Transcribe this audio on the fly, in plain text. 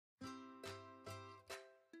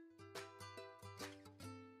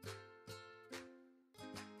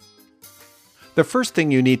The first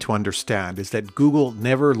thing you need to understand is that Google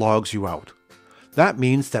never logs you out. That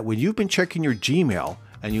means that when you've been checking your Gmail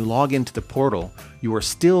and you log into the portal, you are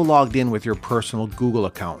still logged in with your personal Google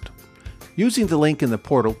account. Using the link in the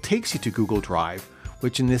portal takes you to Google Drive,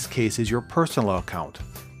 which in this case is your personal account.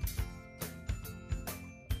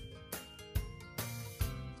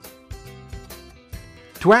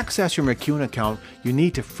 To access your MacEwan account, you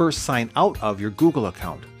need to first sign out of your Google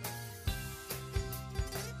account.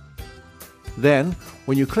 Then,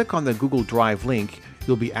 when you click on the Google Drive link,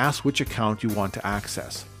 you'll be asked which account you want to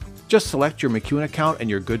access. Just select your MacEwan account and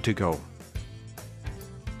you're good to go.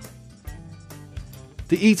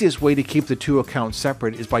 The easiest way to keep the two accounts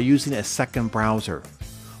separate is by using a second browser.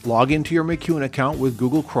 Log into your MacEwan account with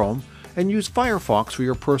Google Chrome and use Firefox for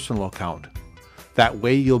your personal account. That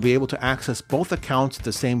way you'll be able to access both accounts at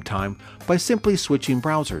the same time by simply switching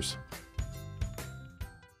browsers.